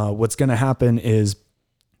 So what's going to happen is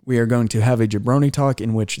we are going to have a Jabroni talk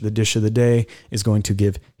in which the Dish of the Day is going to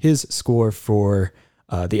give his score for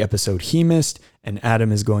the episode he missed, and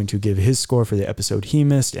Adam is going to give his score for the episode he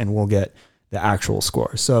missed, and we'll get the actual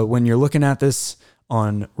score. So when you're looking at this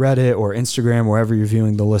on Reddit or Instagram, wherever you're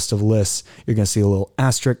viewing the list of lists, you're going to see a little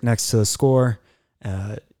asterisk next to the score.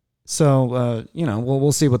 We'll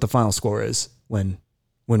see what the final score is when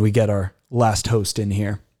we get our last host in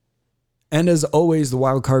here. And as always, the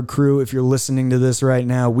Wildcard crew, if you're listening to this right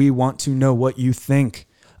now, we want to know what you think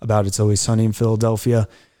about It's Always Sunny in Philadelphia.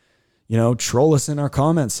 Troll us in our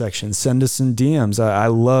comments section, send us some DMs. I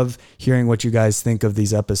love hearing what you guys think of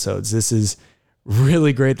these episodes. This is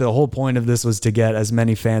really great. The whole point of this was to get as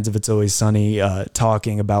many fans of It's Always Sunny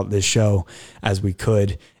talking about this show as we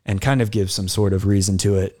could and kind of give some sort of reason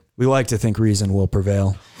to it. We like to think reason will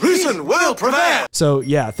prevail. Reason will prevail! So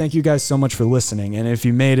thank you guys so much for listening. And if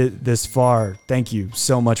you made it this far, thank you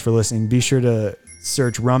so much for listening. Be sure to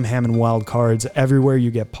search Rum, Ham, and Wild Cards everywhere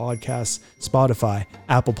you get podcasts. Spotify,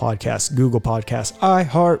 Apple Podcasts, Google Podcasts,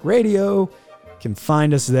 iHeartRadio. You can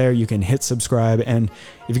find us there. You can hit subscribe. And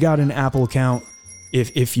if you got an Apple account,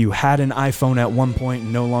 if you had an iPhone at one point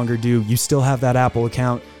and no longer do, you still have that Apple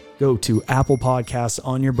account, go to Apple Podcasts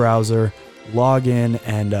on your browser, log in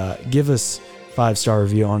and give us 5-star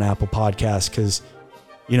review on Apple Podcasts, because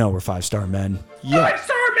you know we're 5-star men. Yeah.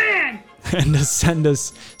 5-star man. And send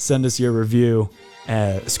us your review,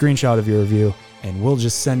 a screenshot of your review, and we'll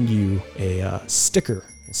just send you a sticker.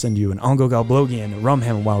 We'll send you an Ongo Galblogian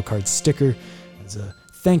Rumham Wildcard sticker as a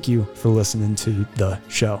thank you for listening to the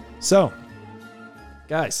show. So,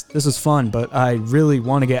 guys, this was fun, but I really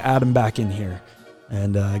want to get Adam back in here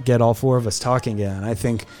and get all 4 of us talking again. I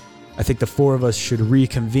think the 4 of us should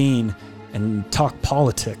reconvene and talk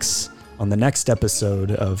politics on the next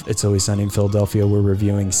episode of It's Always Sunny in Philadelphia. We're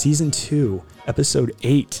reviewing Season 2, Episode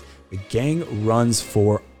 8, The Gang Runs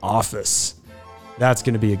for Office. That's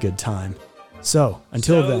going to be a good time. So,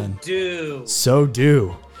 until then, So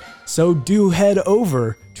do head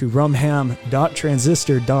over to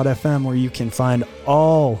rumham.transistor.fm, where you can find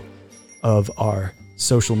all of our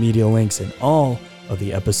social media links and all of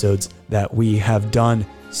the episodes that we have done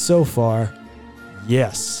so far.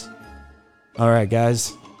 Yes. All right,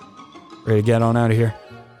 guys. Ready to get on out of here?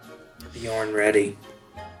 Bjorn ready.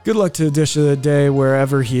 Good luck to the Dish of the Day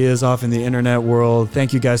wherever he is off in the internet world.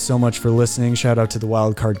 Thank you guys so much for listening. Shout out to the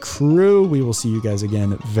Wildcard crew. We will see you guys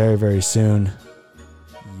again very, very soon.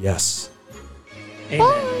 Yes. Amen.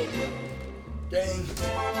 Bye. Dang.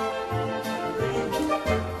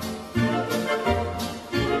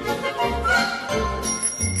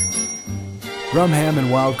 Rumham and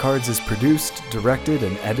Wildcards is produced, directed,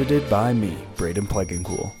 and edited by me, Braden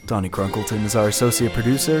Plegancool. Donnie Crunkleton is our associate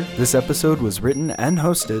producer. This episode was written and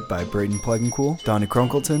hosted by Braden Plegancool, Donnie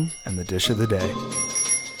Crunkleton, and the Dish of the Day.